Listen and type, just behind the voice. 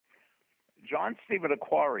John Stephen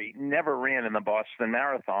Aquari never ran in the Boston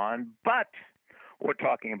Marathon, but we're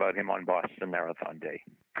talking about him on Boston Marathon Day.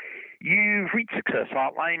 You've reached Success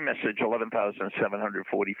Hotline, message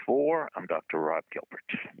 11,744. I'm Dr. Rob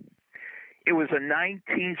Gilbert. It was a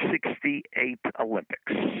 1968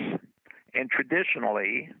 Olympics, and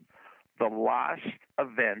traditionally, the last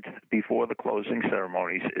event before the closing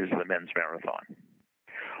ceremonies is the men's marathon.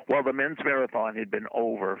 Well, the men's marathon had been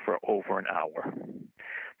over for over an hour.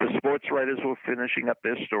 The sports writers were finishing up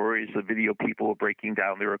their stories. The video people were breaking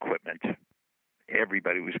down their equipment.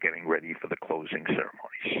 Everybody was getting ready for the closing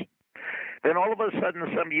ceremonies. Then all of a sudden,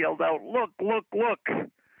 somebody yelled out, "Look, look, look!"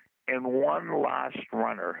 And one last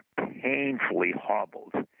runner painfully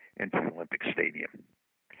hobbled into the Olympic Stadium.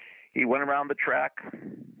 He went around the track,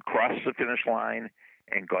 crossed the finish line,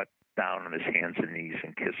 and got down on his hands and knees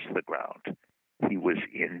and kissed the ground. He was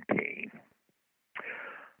in pain.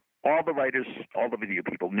 All the writers, all the video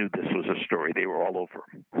people knew this was a story. They were all over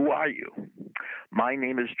him. Who are you? My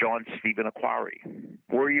name is John Stephen Aquari.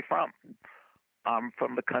 Where are you from? I'm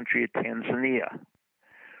from the country of Tanzania.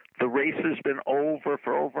 The race has been over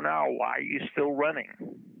for over an hour. Why are you still running?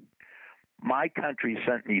 My country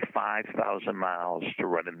sent me 5,000 miles to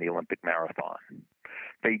run in the Olympic marathon.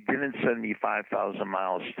 They didn't send me 5,000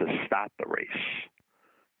 miles to start the race.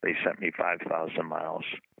 They sent me 5,000 miles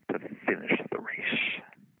to finish the race.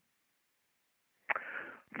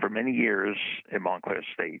 For many years in Montclair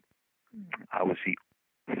State, I was the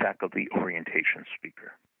faculty orientation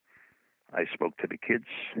speaker. I spoke to the kids,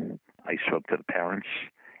 I spoke to the parents,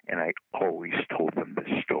 and I always told them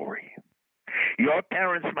this story. Your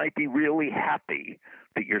parents might be really happy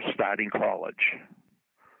that you're starting college,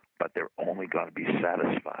 but they're only going to be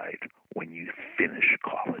satisfied when you finish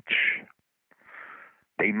college.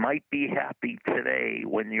 They might be happy today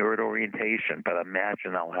when you're at orientation, but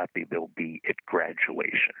imagine how happy they'll be at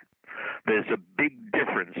graduation. There's a big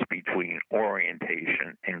difference between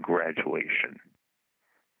orientation and graduation.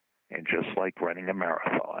 And just like running a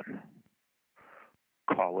marathon,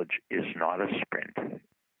 college is not a sprint,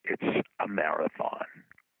 it's a marathon.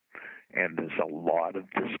 And there's a lot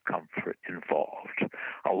of discomfort involved,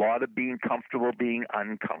 a lot of being comfortable being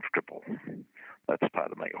uncomfortable. That's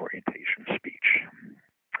part of my orientation speech.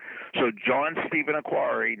 So John Stephen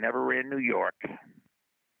Aquari never ran New York,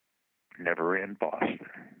 never ran Boston,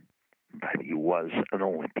 but he was an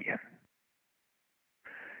Olympian.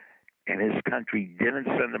 And his country didn't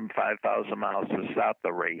send him 5,000 miles to start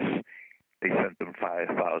the race. They sent him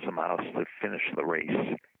 5,000 miles to finish the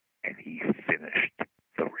race, and he finished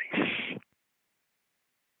the race.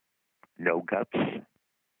 No guts,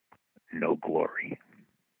 no glory.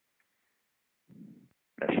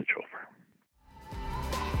 Message over.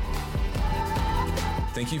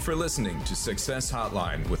 Thank you for listening to Success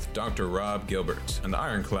Hotline with Dr. Rob Gilbert, an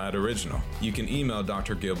Ironclad original. You can email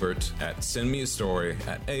Dr. Gilbert at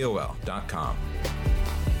sendmeastory@aol.com.